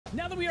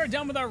Now that we are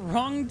done with our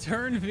wrong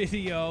turn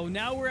video,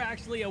 now we're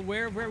actually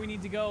aware of where we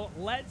need to go.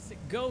 Let's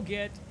go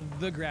get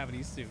the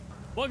gravity suit.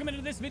 Welcome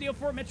into this video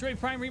for Metroid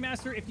Prime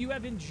Remaster. If you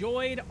have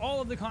enjoyed all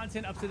of the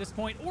content up to this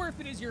point, or if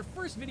it is your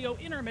first video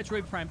in our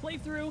Metroid Prime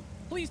playthrough,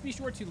 please be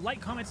sure to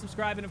like, comment,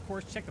 subscribe, and of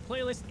course check the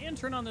playlist and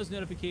turn on those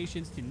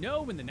notifications to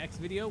know when the next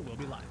video will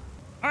be live.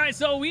 All right,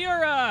 so we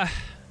are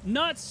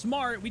not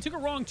smart. We took a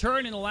wrong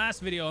turn in the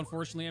last video,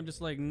 unfortunately. I'm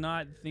just like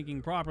not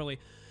thinking properly.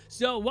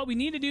 So what we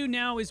need to do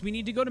now is we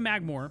need to go to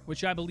Magmore,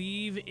 which I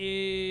believe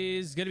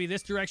is going to be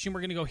this direction.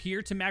 We're going to go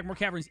here to Magmore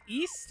Caverns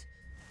East,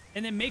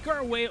 and then make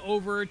our way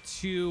over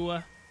to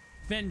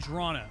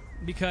Phendrana,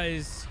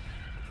 because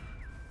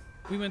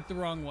we went the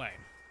wrong way.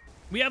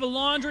 We have a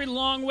laundry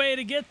long way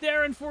to get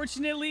there,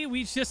 unfortunately.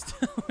 We just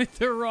went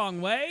the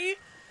wrong way.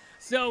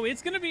 So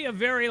it's going to be a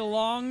very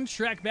long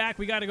trek back.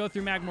 We got to go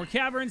through Magmore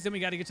Caverns, then we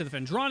got to get to the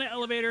Phendrana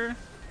elevator.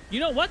 You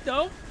know what,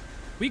 though?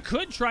 We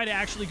could try to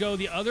actually go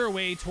the other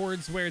way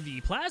towards where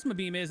the plasma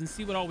beam is and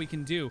see what all we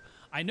can do.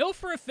 I know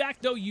for a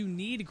fact, though, you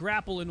need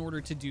grapple in order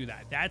to do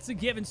that. That's a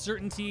given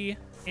certainty,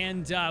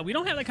 and we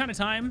don't have that kind of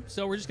time,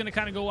 so we're just going to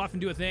kind of go off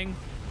and do a thing.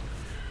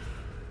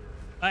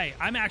 Hey,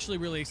 I'm actually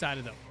really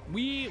excited, though.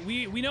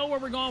 We know where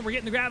we're going. We're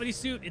getting the gravity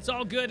suit. It's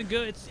all good and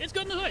good. It's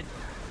good in the hood.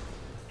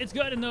 It's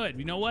good in the hood.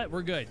 You know what?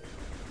 We're good.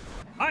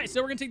 All right, so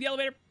we're going to take the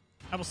elevator.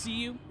 I will see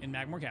you in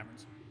Magmore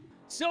Caverns.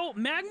 So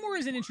Magmore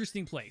is an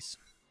interesting place,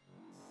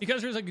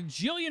 because there's like a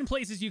gajillion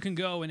places you can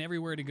go and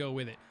everywhere to go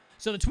with it.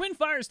 So the Twin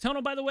Fires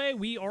Tunnel, by the way,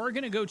 we are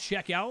going to go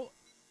check out.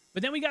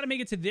 But then we got to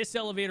make it to this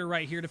elevator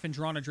right here to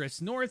Phendrana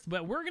Drifts North.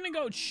 But we're going to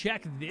go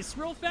check this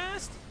real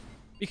fast,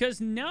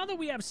 because now that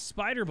we have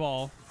Spider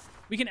Ball,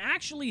 we can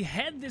actually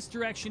head this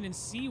direction and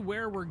see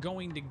where we're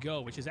going to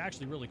go, which is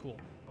actually really cool.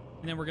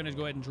 And then we're going to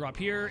go ahead and drop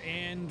here,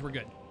 and we're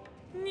good.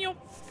 Nope.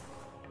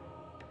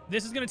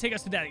 This is going to take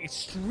us to that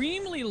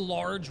extremely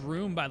large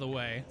room, by the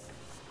way.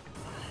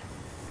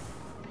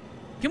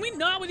 Can we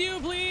not with you,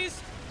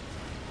 please?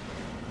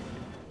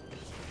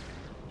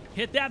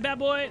 Hit that bad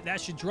boy. That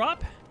should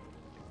drop.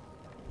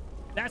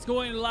 That's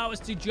going to allow us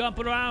to jump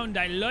around.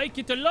 I like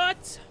it a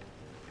lot.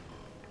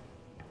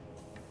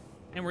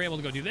 And we're able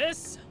to go do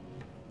this.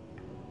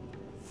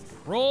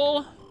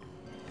 Roll.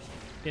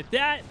 Hit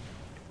that.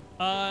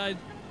 I'm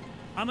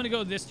going to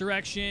go this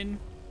direction.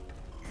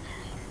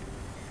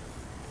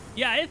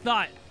 Yeah,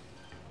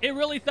 it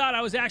really thought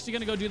I was actually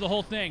going to go do the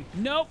whole thing.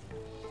 Nope.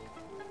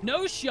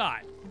 No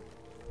shot.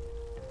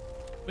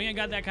 We ain't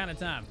got that kind of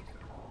time.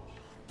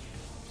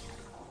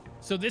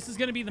 So this is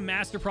going to be the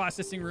master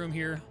processing room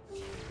here.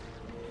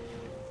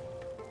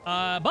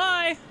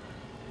 Bye.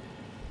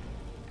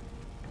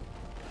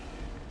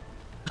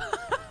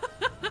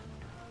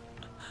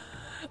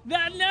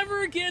 That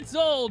never gets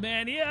old,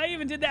 man. Yeah, I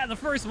even did that in the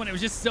first one. It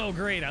was just so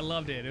great. I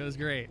loved it. It was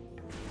great.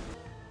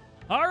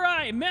 All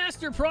right,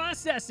 master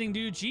processing,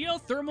 dude.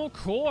 Geothermal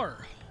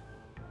core.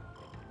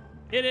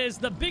 It is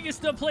the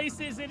biggest of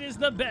places. It is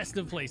the best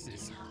of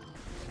places.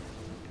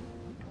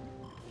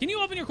 Can you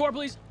open your core,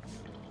 please?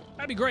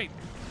 That'd be great.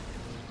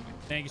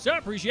 Thank you, sir.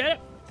 Appreciate it.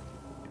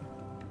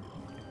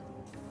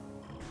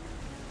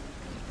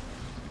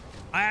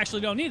 I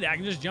actually don't need that. I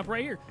can just jump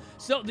right here.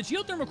 So the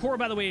geothermal core,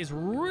 by the way, is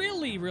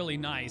really, really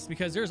nice,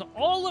 because there's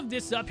all of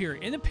this up here.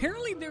 And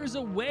apparently there's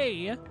a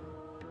way.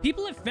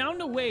 People have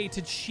found a way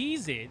to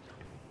cheese it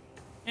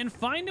and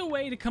find a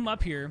way to come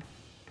up here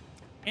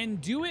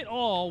and do it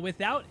all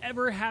without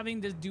ever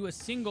having to do a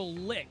single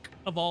lick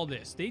of all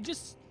this.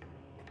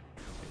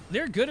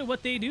 They're good at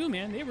what they do,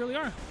 man. They really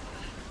are.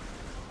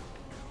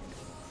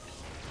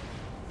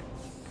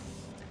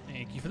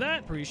 Thank you for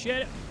that.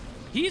 Appreciate it.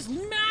 He's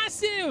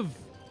massive.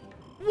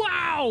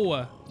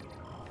 Wow.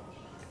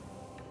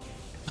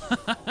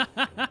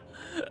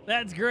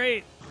 That's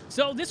great.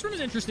 So this room is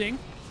interesting.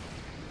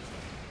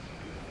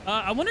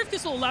 I wonder if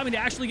this will allow me to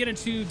actually get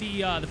into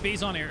the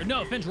Phazon area.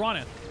 No,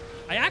 Phendrana.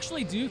 I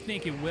actually do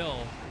think it will.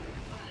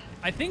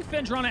 I think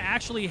Phendrana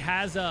actually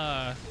has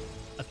a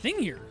thing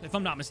here, if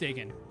I'm not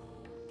mistaken.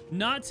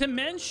 Not to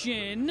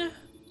mention,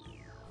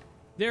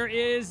 there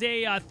is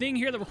a thing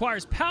here that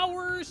requires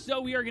power,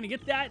 so we are going to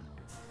get that.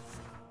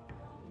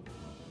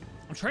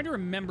 I'm trying to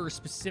remember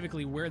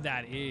specifically where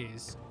that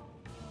is.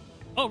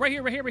 Oh, right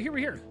here, right here, right here,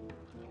 right here.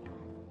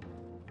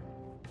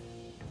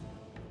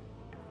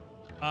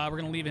 We're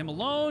going to leave him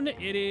alone.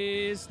 It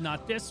is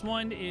not this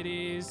one. It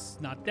is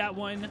not that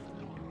one.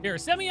 Here,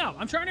 send me out.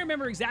 I'm trying to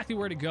remember exactly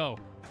where to go.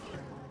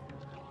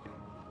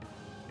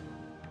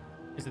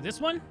 Is it this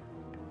one?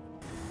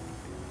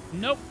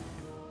 Nope.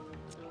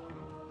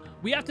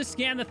 We have to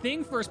scan the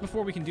thing first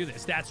before we can do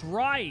this. That's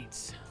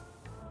right.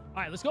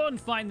 All right, let's go ahead and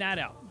find that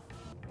out.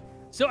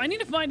 So I need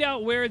to find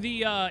out where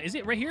the, is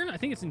it right here? I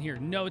think it's in here.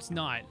 No, it's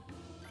not.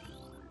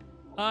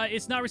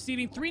 It's not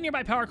receiving 3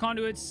 nearby power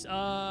conduits.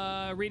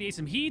 Radiate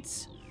some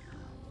heat.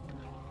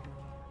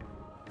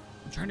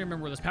 I'm trying to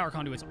remember where those power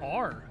conduits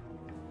are.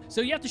 So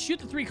you have to shoot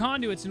the 3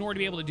 conduits in order to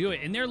be able to do it.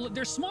 And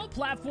they're small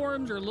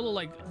platforms or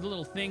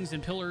little things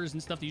and pillars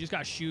and stuff that you just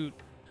gotta shoot.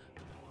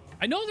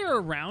 I know they're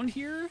around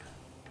here.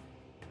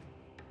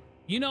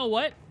 You know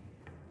what?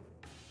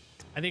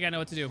 I think I know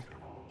what to do.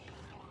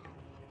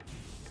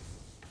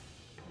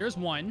 There's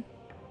one.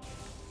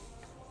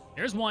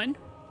 There's one.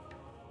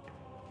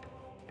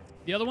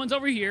 The other one's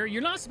over here.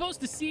 You're not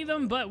supposed to see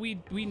them, but we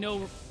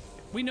know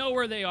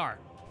where they are.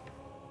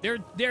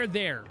 They're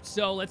there.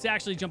 So let's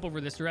actually jump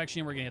over this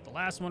direction. We're gonna hit the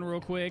last one real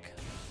quick.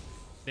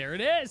 There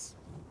it is.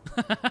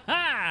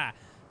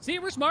 See,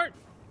 we're smart.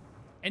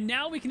 And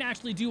now we can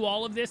actually do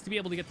all of this to be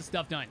able to get the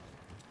stuff done.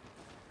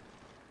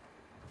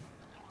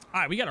 All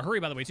right, we gotta hurry,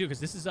 by the way, too, because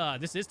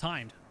this is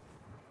timed.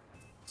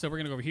 So we're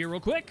gonna go over here real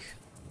quick.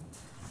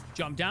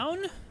 Jump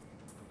down.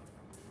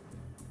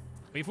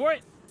 Wait for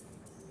it.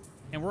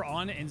 And we're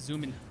on and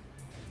zooming.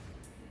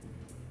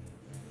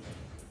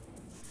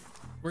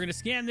 We're gonna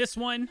scan this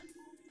one.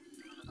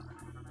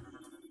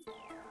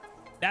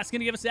 That's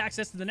gonna give us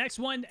access to the next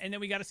one, and then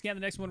we gotta scan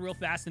the next one real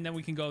fast, and then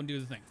we can go and do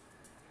the thing.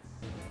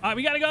 All right,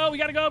 we gotta go, we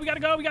gotta go, we gotta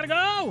go, we gotta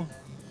go!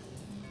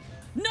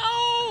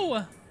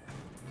 No!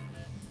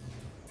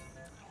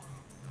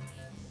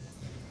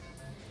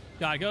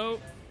 Gotta go.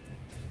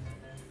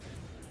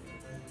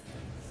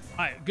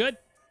 All right, good.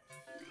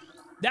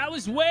 That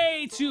was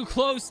way too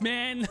close,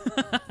 man.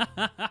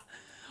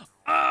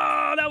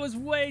 Oh, that was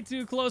way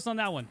too close on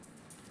that one.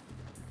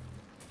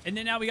 And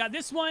then now we got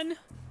this one.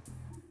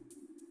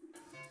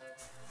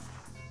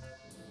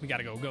 We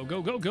gotta go, go,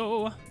 go, go,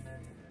 go.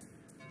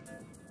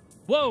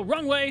 Whoa,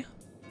 wrong way.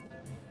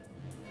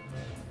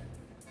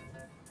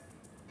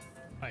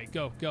 All right,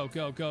 go, go,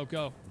 go, go,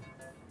 go.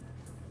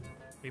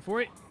 Wait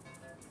for it.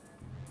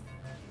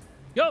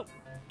 Go.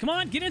 Come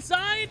on, get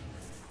inside.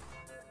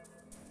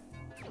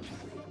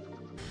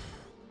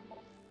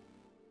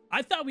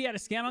 I thought we had a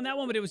scan on that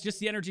one, but it was just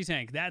the energy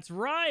tank. That's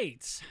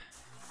right.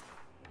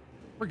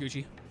 We're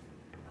Gucci.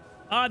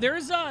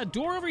 There's a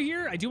door over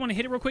here. I do want to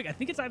hit it real quick. I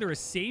think it's either a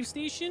save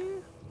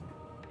station.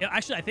 Yeah,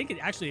 actually, I think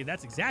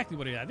that's exactly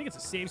what it is. I think it's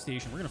a save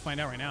station. We're going to find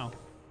out right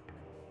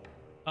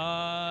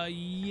now.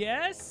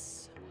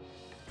 Yes.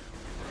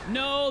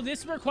 No,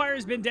 this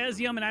requires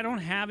Bendesium, and I don't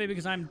have it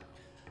because I'm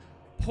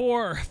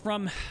poor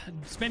from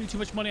spending too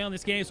much money on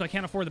this game, so I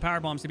can't afford the power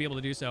bombs to be able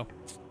to do so.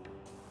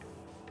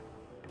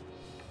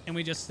 And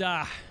we just,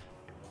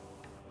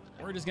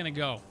 we're just gonna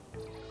go.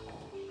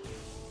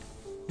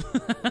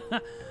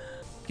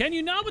 Can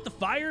you not with the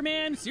fire,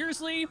 man?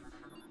 Seriously?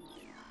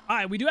 All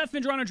right, we do have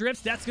Phendrana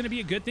Drifts. That's gonna be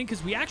a good thing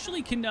because we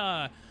actually can,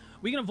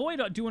 we can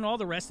avoid doing all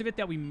the rest of it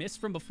that we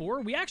missed from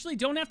before. We actually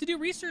don't have to do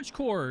research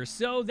core,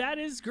 so that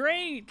is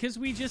great because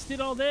we just did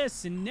all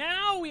this, and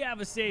now we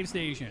have a save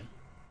station.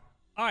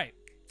 All right,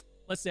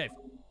 let's save.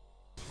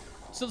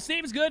 So the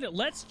save is good.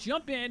 Let's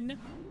jump in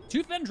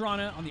to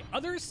Phendrana on the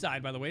other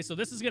side, by the way. So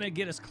this is going to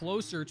get us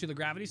closer to the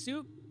gravity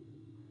suit.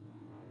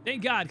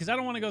 Thank God, because I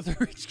don't want to go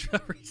through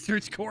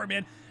research core,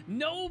 man.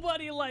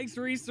 Nobody likes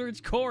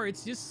research core.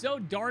 It's just so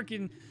dark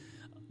and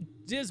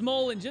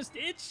dismal and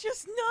it's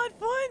just not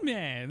fun,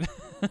 man.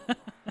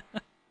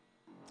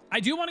 I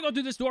do want to go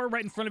through this door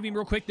right in front of me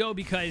real quick, though,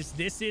 because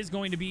this is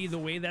going to be the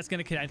way that's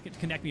going to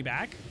connect me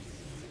back.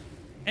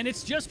 And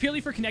it's just purely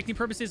for connecting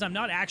purposes. I'm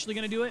not actually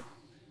going to do it.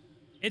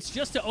 It's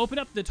just to open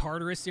up the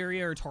Tartarus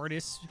area, or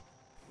TARDIS,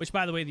 which,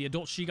 by the way, the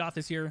adult Sheegoth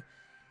is here.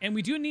 And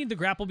we do need the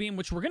grapple beam,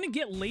 which we're going to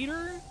get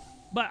later.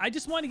 But I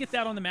just want to get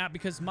that on the map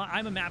because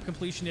I'm a map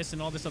completionist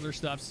and all this other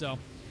stuff. So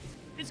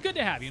it's good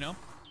to have, you know.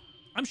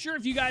 I'm sure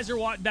if you guys are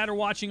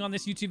watching on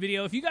this YouTube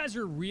video, if you guys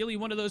are really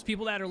one of those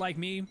people that are like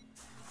me,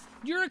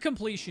 you're a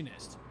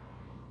completionist.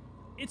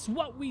 It's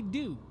what we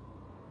do.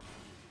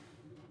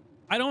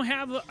 I don't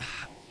have a...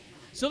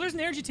 So there's an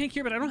energy tank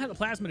here, but I don't have the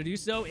plasma to do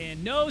so.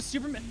 And no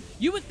Superman.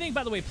 You would think,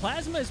 by the way,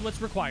 plasma is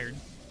what's required.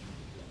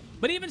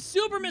 But even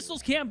super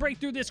missiles can't break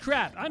through this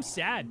crap. I'm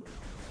sad.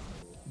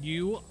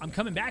 I'm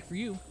coming back for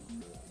you.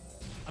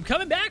 I'm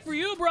coming back for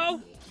you,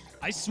 bro.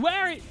 I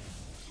swear it.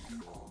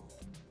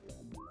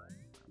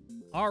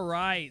 All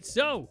right.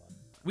 So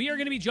we are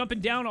going to be jumping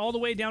down all the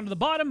way down to the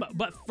bottom.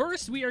 But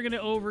first, we are going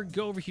to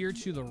go over here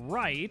to the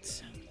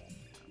right.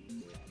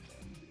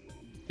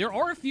 There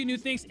are a few new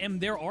things,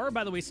 and there are,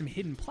 by the way, some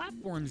hidden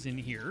platforms in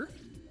here.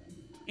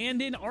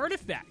 And an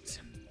artifact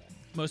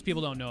most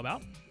people don't know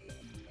about.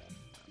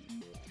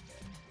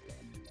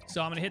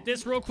 So I'm going to hit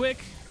this real quick.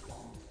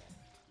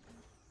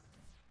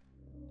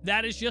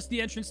 That is just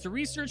the entrance to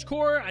Research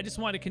Core. I just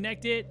want to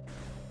connect it.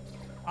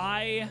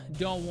 I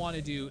don't want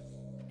to do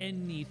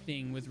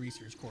anything with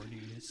Research Core,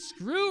 dude.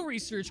 Screw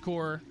Research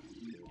Core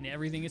and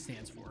everything it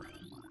stands for.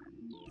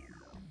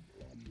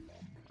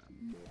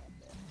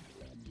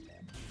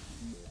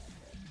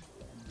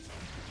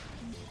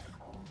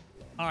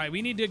 All right,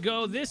 we need to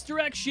go this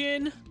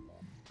direction.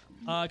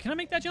 Can I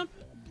make that jump?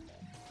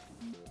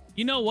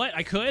 You know what?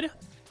 I could.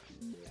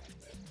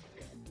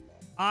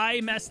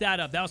 I messed that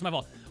up. That was my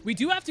fault. We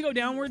do have to go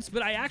downwards,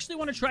 but I actually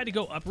want to try to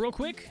go up real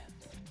quick.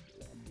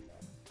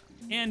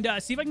 And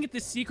see if I can get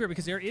this secret,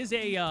 because there is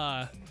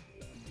a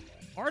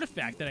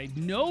artifact that I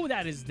know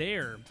that is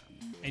there.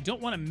 I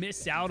don't want to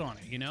miss out on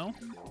it, you know?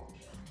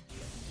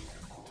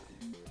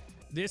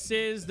 This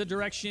is the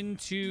direction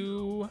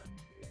to...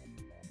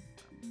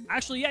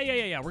 Actually,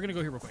 yeah. We're going to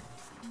go here real quick.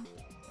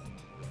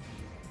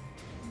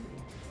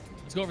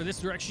 Let's go over this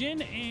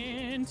direction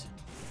and...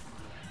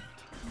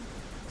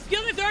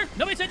 Skill lifter!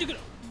 Nobody said you could...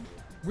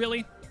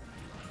 Really?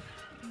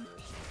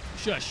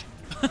 Shush.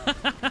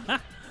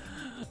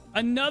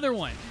 Another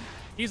one.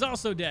 He's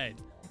also dead.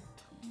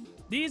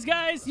 These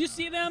guys, you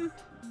see them?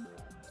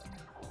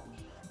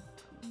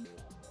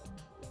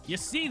 You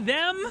see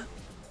them?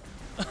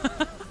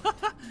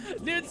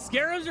 Dude,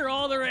 scarabs are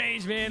all the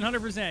rage, man.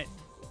 100%.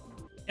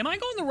 Am I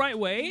going the right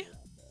way?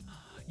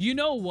 You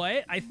know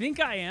what? I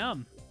think I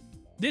am.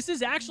 This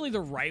is actually the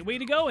right way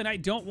to go, and I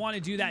don't want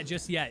to do that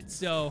just yet.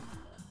 So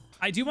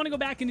I do want to go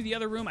back into the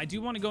other room. I do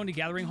want to go into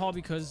Gathering Hall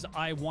because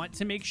I want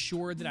to make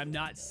sure that I'm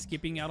not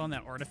skipping out on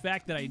that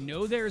artifact that I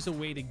know there's a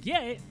way to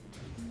get.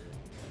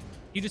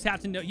 You just have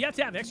to know. You have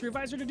to have X-Ray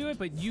Visor to do it,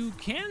 but you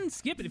can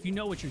skip it if you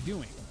know what you're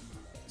doing.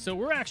 So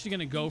we're actually going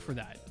to go for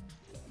that.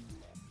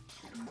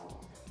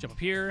 Jump up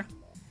here.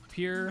 Up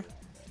here.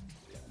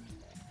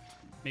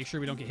 Make sure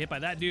we don't get hit by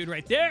that dude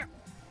right there.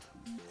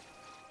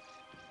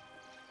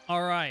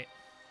 All right.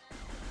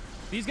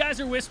 These guys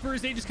are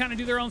whispers. They just kind of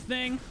do their own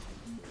thing.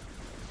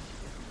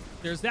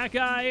 There's that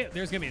guy.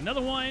 There's going to be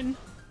another one.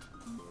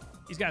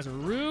 These guys are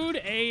rude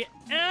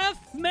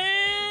AF,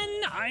 man.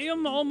 I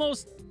am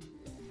almost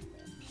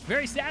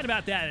very sad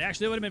about that. It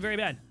actually would have been very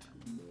bad.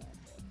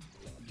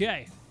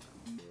 Okay.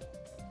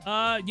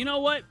 You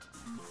know what?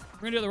 We're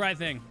going to do the right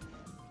thing.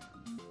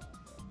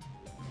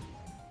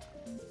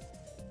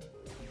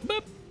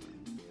 Boop.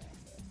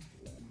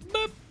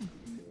 Boop.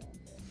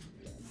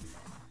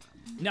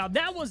 Now,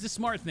 that was the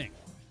smart thing.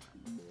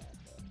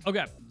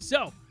 Okay,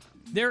 so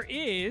there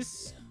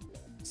is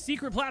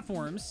secret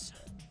platforms,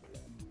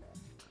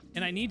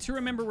 and I need to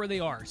remember where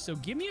they are. So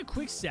give me a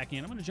quick second.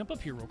 I'm going to jump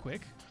up here real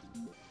quick.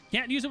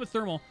 Can't use it with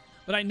thermal,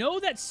 but I know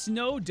that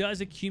snow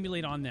does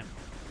accumulate on them.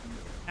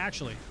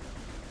 Actually,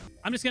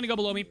 I'm just going to go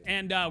below me,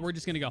 and we're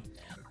just going to go.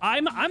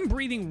 I'm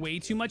breathing way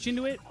too much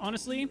into it,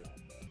 honestly.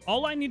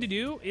 All I need to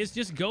do is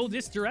just go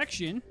this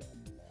direction,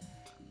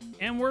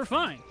 and we're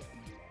fine.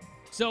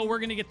 So we're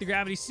going to get the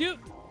gravity suit,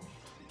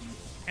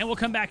 and we'll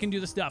come back and do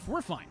the stuff.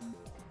 We're fine.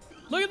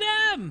 Look at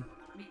them!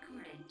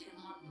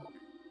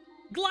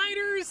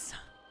 Gliders!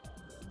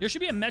 There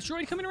should be a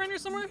Metroid coming around here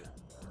somewhere.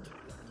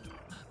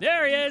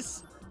 There he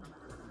is!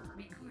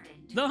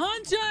 The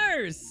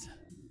hunters!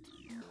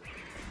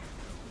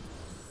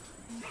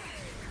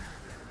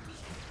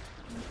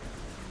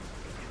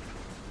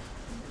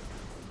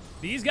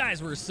 These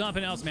guys were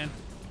something else, man.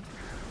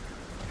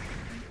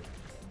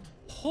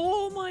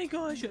 Oh my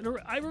gosh.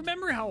 I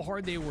remember how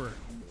hard they were.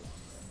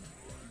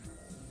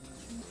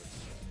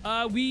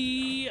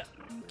 We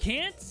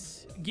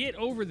can't get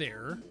over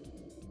there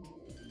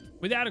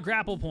without a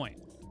grapple point.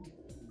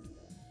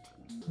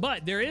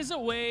 But there is a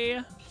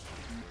way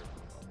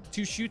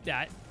to shoot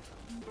that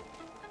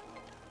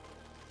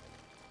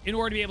in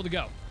order to be able to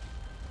go.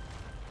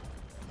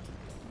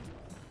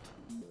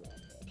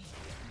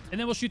 And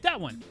then we'll shoot that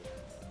one.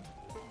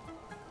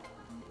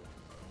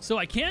 So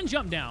I can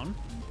jump down.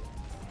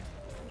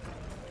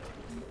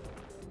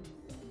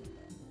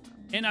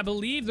 And I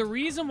believe the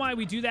reason why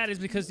we do that is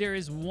because there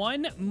is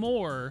one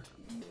more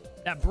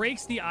that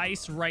breaks the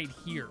ice right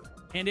here.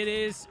 And it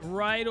is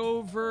right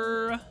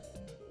over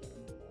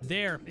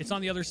there. It's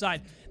on the other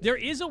side. There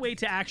is a way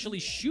to actually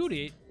shoot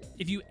it.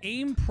 If you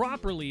aim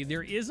properly,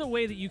 there is a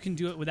way that you can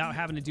do it without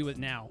having to do it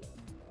now.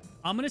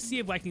 I'm going to see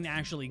if I can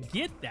actually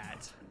get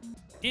that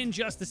in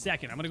just a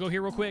second. I'm going to go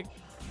here real quick.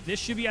 This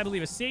should be, I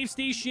believe, a save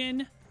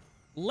station.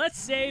 Let's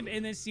save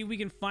and then see if we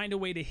can find a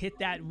way to hit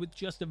that with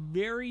just a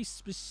very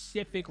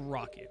specific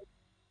rocket.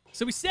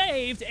 So we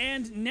saved,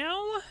 and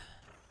now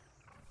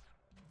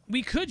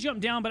we could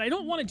jump down, but I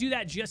don't want to do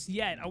that just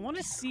yet. I want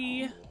to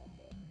see if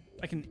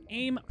I can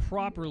aim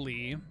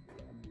properly.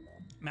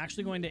 I'm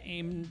actually going to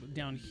aim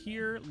down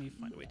here. Let me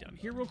find a way down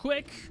here real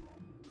quick.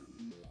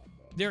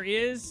 There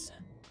is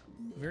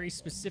a very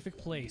specific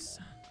place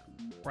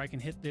where I can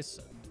hit this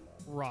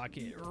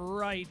rocket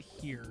right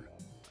here.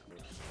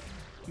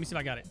 Let me see if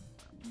I got it.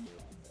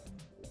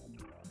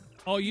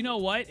 Oh, you know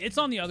what? It's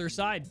on the other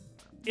side.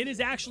 It is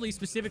actually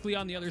specifically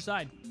on the other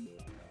side.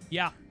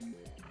 Yeah.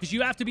 Because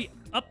you have to be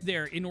up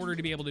there in order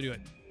to be able to do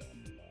it.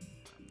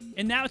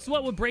 And that's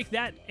what would break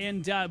that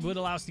and would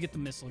allow us to get the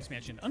missile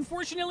expansion.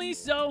 Unfortunately,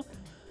 so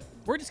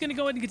we're just going to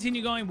go ahead and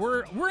continue going.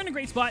 We're in a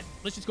great spot.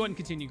 Let's just go ahead and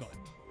continue going.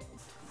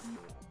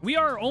 We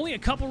are only a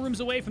couple rooms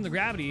away from the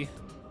gravity.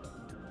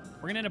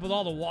 We're going to end up with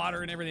all the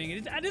water and everything.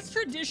 It's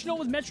traditional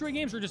with Metroid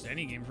games, or just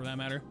any game for that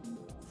matter.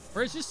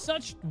 Where it's just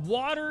such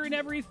water and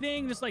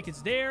everything, just like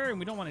it's there, and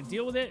we don't want to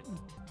deal with it.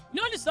 You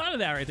know, I just thought of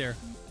that right there.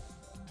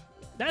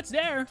 That's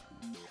there.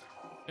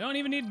 You don't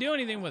even need to do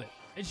anything with it.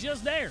 It's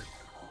just there.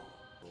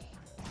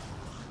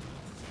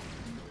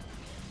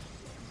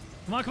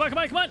 Come on, come on, come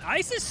on, come on.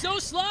 Ice is so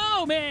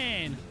slow,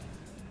 man.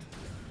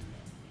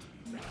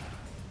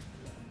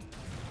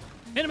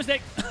 Made a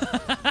mistake.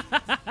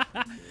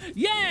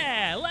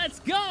 Yeah, let's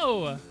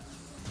go.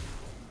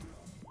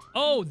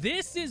 Oh,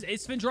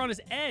 it's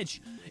Phendrana's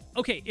Edge.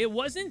 Okay, it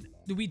wasn't,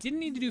 we didn't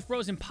need to do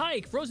Frozen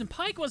Pike. Frozen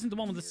Pike wasn't the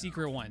one with the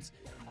secret ones.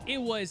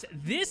 it was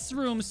this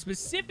room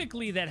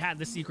specifically that had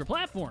the secret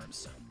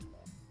platforms.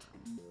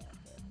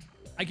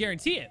 I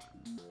guarantee it.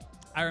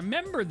 I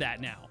remember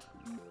that now.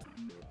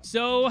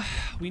 So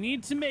we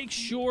need to make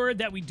sure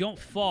that we don't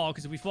fall,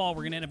 because if we fall,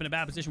 we're going to end up in a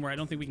bad position where I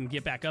don't think we can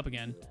get back up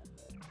again.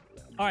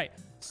 All right,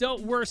 so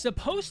we're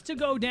supposed to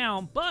go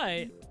down,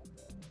 but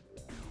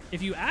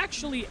if you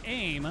actually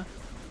aim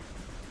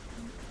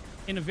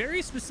in a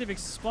very specific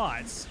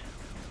spots,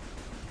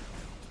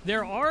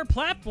 there are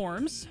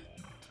platforms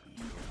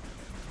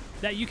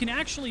that you can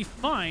actually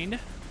find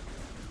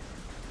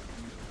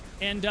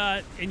and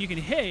you can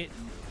hit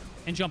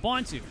and jump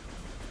onto.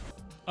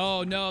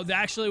 Oh no,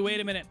 actually, wait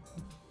a minute.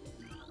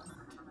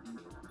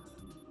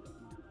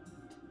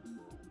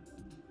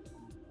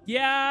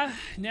 Yeah,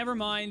 never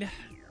mind.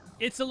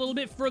 It's a little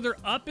bit further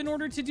up in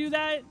order to do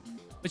that,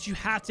 but you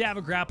have to have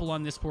a grapple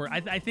on this port.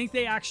 I think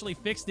they actually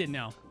fixed it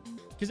now,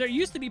 because there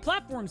used to be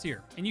platforms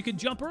here and you could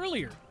jump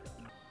earlier.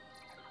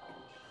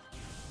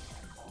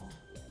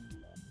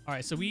 All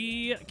right, so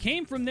we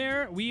came from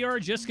there. We are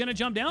just gonna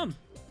jump down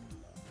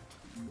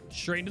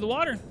straight into the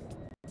water.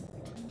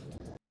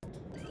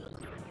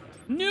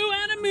 New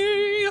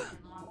enemy!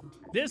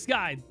 This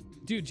guy.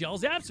 Dude, gel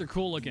zaps are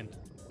cool looking.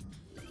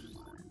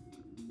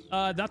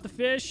 Not the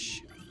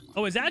fish.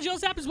 Oh, is that gel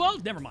zap as well?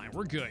 Never mind.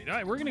 We're good. All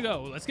right, we're gonna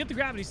go. Let's get the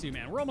gravity suit,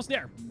 man. We're almost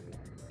there.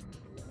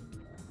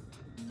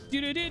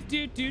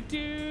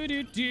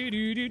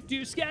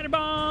 Scatter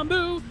bomb,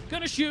 boo.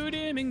 Gonna shoot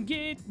him and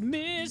get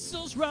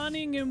missiles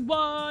running in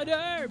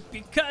water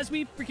because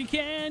we freaking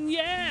can,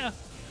 yeah.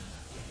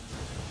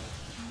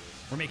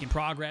 We're making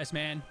progress,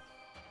 man.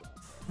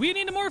 We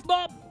need a morph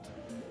ball.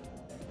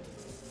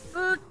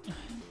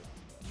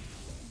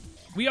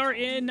 We are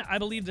in, I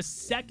believe, the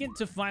second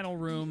to final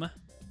room.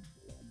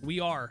 We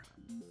are.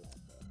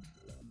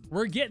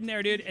 We're getting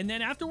there, dude. And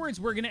then afterwards,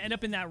 we're going to end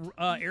up in that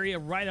area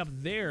right up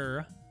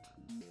there.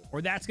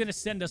 Or that's going to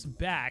send us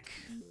back.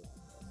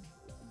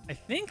 I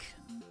think.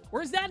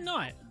 Or is that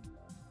not?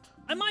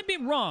 I might be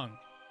wrong.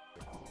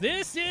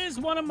 This is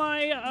one of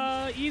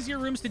my easier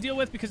rooms to deal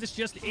with because it's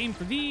just aim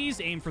for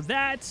these, aim for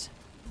that.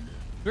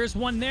 There's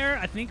one there.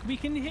 I think we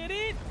can hit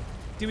it.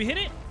 Did we hit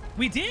it?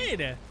 We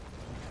did.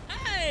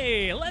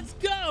 Hey, let's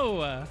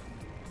go.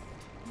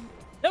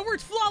 That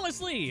worked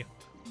flawlessly.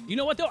 You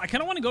know what, though? I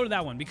kind of want to go to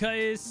that one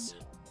because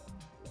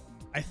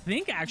I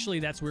think actually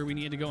that's where we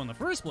needed to go in the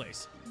first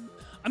place.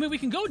 I mean, we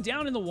can go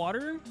down in the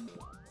water.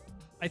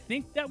 I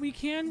think that we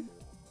can.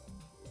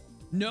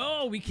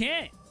 No, we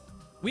can't.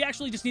 We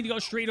actually just need to go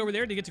straight over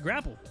there to get to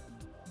grapple.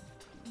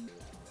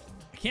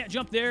 I can't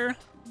jump there,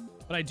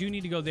 but I do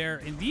need to go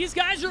there. And these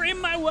guys are in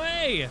my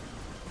way.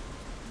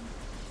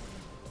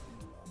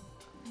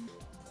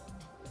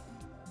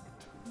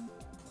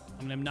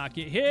 I'm going to not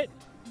get hit.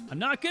 I'm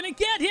not going to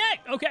get hit.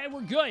 Okay,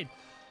 we're good.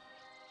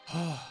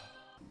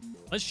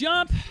 Let's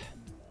jump.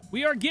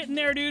 We are getting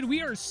there, dude.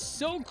 We are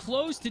so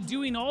close to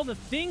doing all the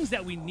things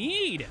that we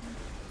need.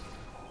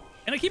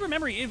 And I keep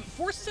remembering, it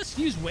forces us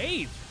to use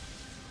wave.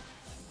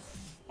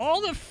 All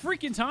the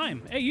freaking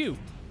time. Hey, you.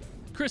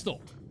 Crystal.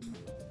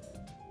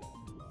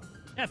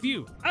 F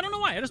you. I don't know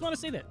why. I just want to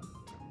say that.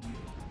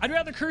 I'd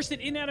rather curse at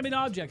inanimate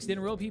objects than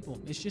real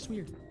people. It's just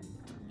weird.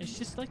 It's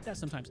just like that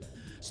sometimes.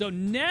 So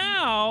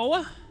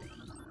now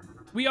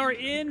we are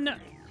in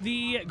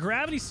the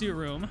gravity suit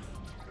room.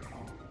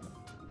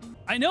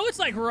 I know it's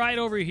like right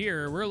over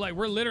here. We're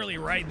literally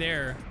right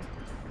there.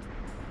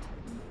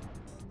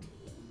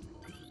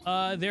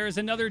 There's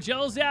another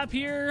gel zap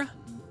here.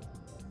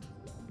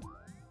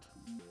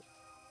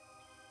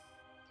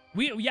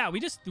 We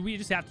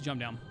just have to jump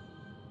down.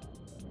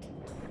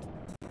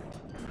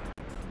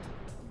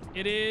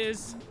 It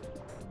is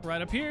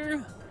right up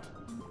here.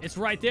 It's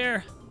right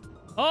there.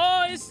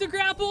 Oh, it's the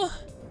grapple.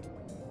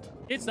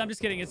 I'm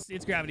just kidding.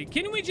 It's gravity.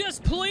 Can we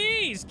just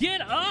please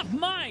get up?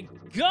 My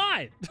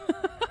God.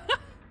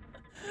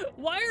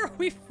 Why are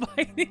we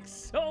fighting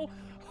so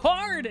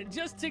hard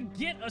just to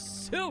get a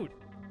suit?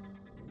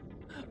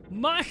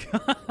 My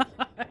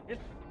God.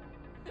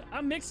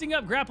 I'm mixing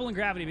up grapple and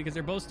gravity because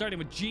they're both starting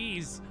with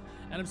G's.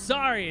 And I'm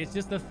sorry. It's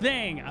just a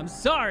thing. I'm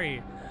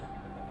sorry.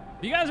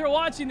 If you guys are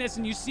watching this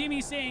and you see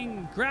me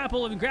saying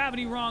grapple and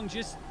gravity wrong,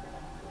 just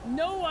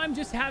know I'm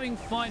just having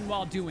fun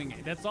while doing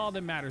it. That's all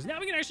that matters. Now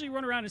we can actually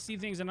run around and see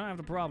things and not have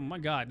a problem. My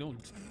God.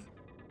 Don't.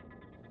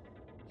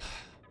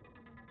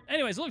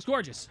 Anyways, it looks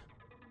gorgeous.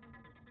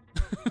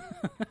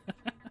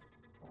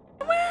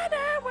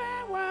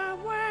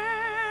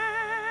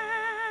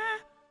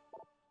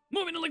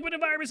 Moving to liquid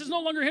environments is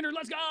no longer hindered.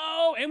 Let's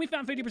go! And we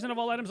found 50% of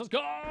all items. Let's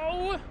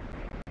go!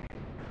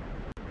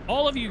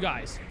 All of you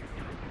guys.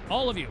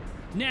 All of you.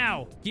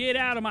 Now, get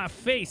out of my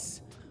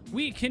face.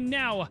 We can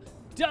now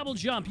double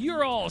jump.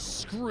 You're all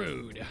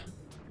screwed.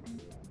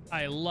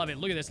 I love it.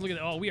 Look at this. Look at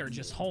that. Oh, we are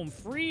just home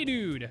free,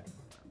 dude.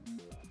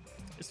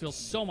 This feels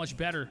so much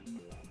better.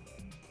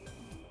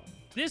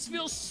 This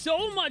feels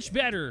so much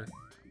better.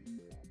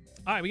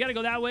 All right, we got to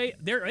go that way.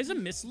 There is a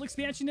missile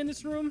expansion in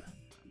this room.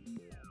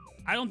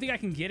 I don't think I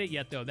can get it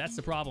yet, though. That's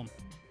the problem.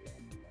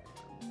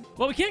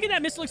 Well, we can't get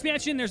that missile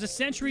expansion. There's a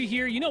sentry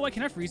here. You know what?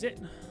 Can I freeze it?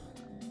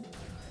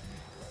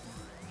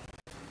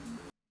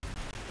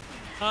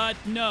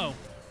 No.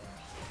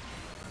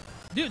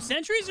 Dude,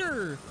 sentries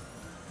are...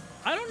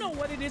 I don't know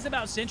what it is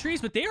about sentries,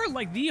 but they are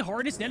like the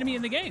hardest enemy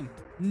in the game.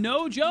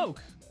 No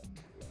joke.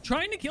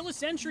 Trying to kill a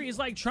sentry is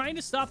like trying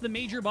to stop the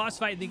major boss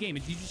fight in the game.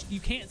 You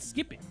can't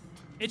skip it.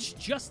 It's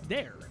just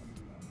there.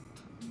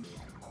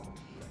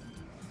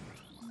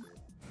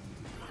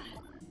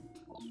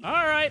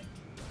 All right.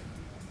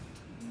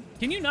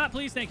 Can you not,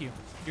 please? Thank you.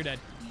 You're dead.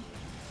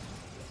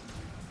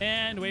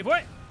 And wait for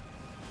it.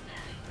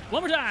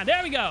 One more time.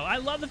 There we go. I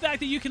love the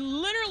fact that you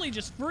can literally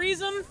just freeze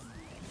them.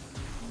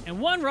 And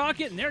one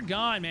rocket, and they're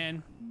gone,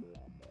 man.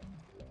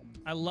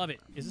 I love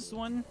it. Is this the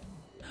one?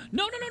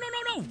 No, no, no, no,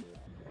 no, no.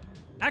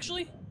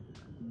 Actually,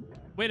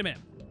 wait a minute.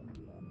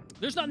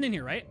 There's nothing in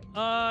here, right?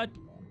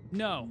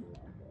 No.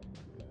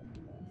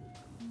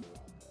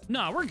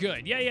 No, we're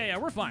good. Yeah,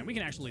 we're fine. We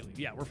can actually leave.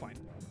 Yeah, we're fine.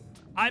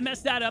 I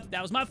messed that up.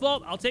 That was my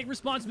fault. I'll take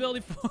responsibility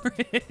for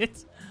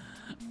it.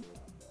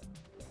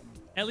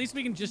 At least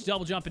we can just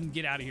double jump and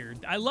get out of here.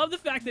 I love the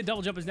fact that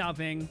double jump is now a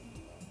thing.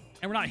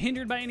 And we're not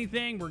hindered by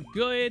anything. We're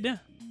good.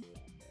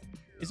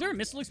 Is there a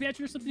missile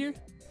expansion or something here?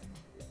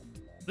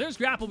 There's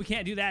grapple. We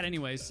can't do that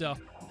anyways, so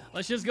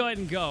let's just go ahead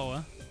and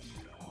go.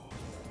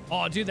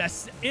 Oh, dude,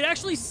 it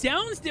actually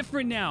sounds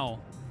different now.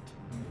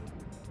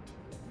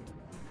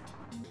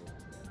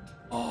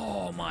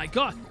 Oh my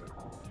god.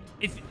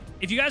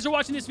 If you guys are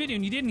watching this video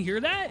and you didn't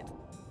hear that,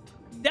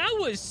 that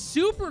was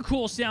super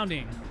cool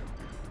sounding.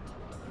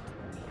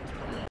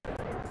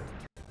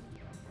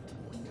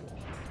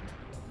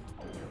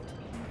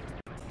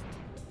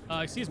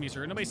 Excuse me,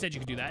 sir. Nobody said you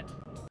could do that.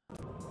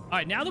 All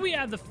right, now that we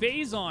have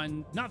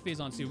the not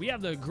phase-on suit, we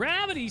have the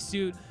gravity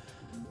suit.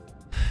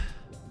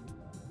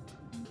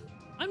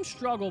 I'm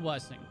struggle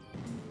busting.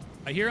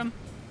 I hear him.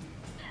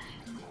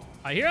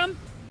 I hear him.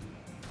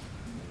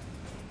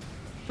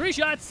 3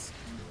 shots.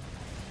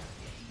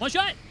 1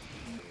 shot.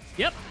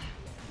 Yep.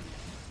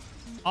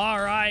 All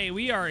right,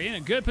 we are in a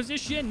good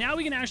position. Now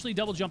we can actually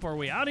double jump our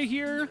way out of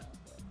here.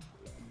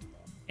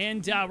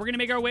 And we're going to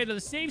make our way to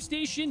the save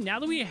station. Now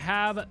that we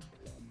have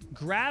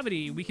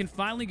gravity, we can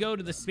finally go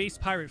to the Space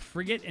Pirate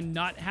Frigate and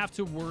not have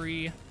to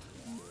worry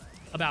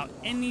about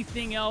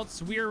anything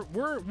else.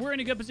 We're in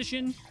a good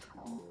position.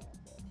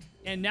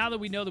 And now that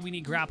we know that we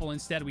need grapple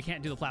instead, we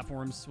can't do the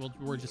platforms.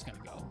 We're just going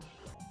to go.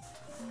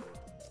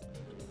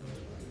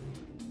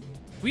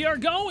 We are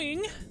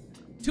going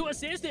to a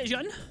save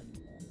station.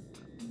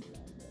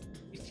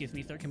 Excuse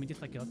me, sir. Can we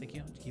just let go? Thank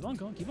you. Keep on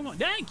going. Keep on going.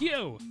 Thank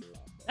you.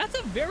 That's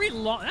a very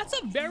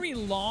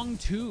long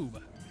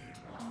tube.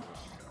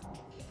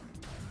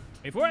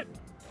 Wait for it.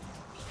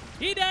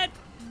 He dead.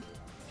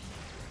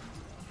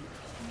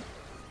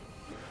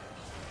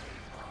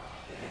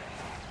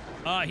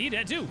 He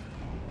dead too.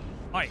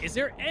 All right, is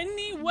there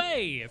any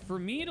way for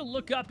me to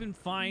look up and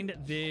find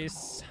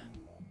this?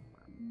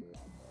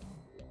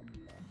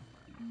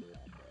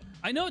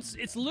 I know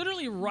it's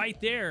literally right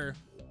there.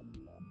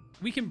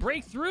 We can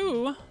break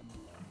through.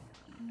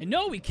 I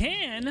know we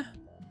can.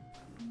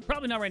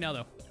 Probably not right now,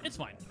 though. It's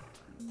fine.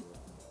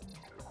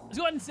 Let's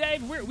go ahead and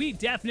save. We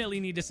definitely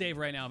need to save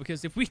right now,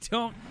 because if we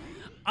don't,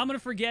 I'm going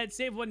to forget.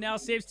 Save one now,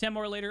 saves 10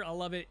 more later. I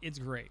love it. It's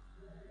great.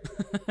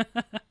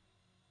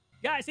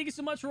 Guys, thank you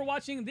so much for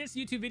watching this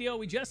YouTube video.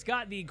 We just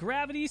got the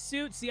gravity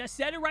suit. See, I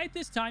said it right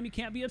this time. You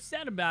can't be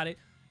upset about it.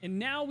 And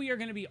now we are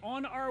going to be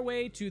on our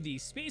way to the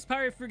Space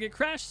Pirate Frigate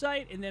crash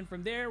site. And then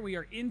from there, we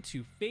are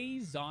into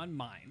Phase-on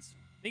Mines.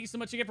 Thank you so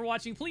much again for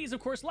watching. Please, of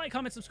course, like,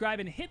 comment, subscribe,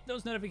 and hit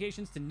those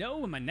notifications to know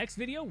when my next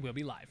video will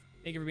be live.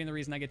 Thank you for being the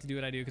reason I get to do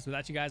what I do, because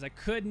without you guys, I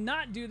could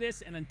not do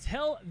this. And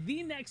until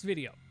the next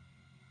video,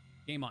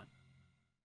 game on.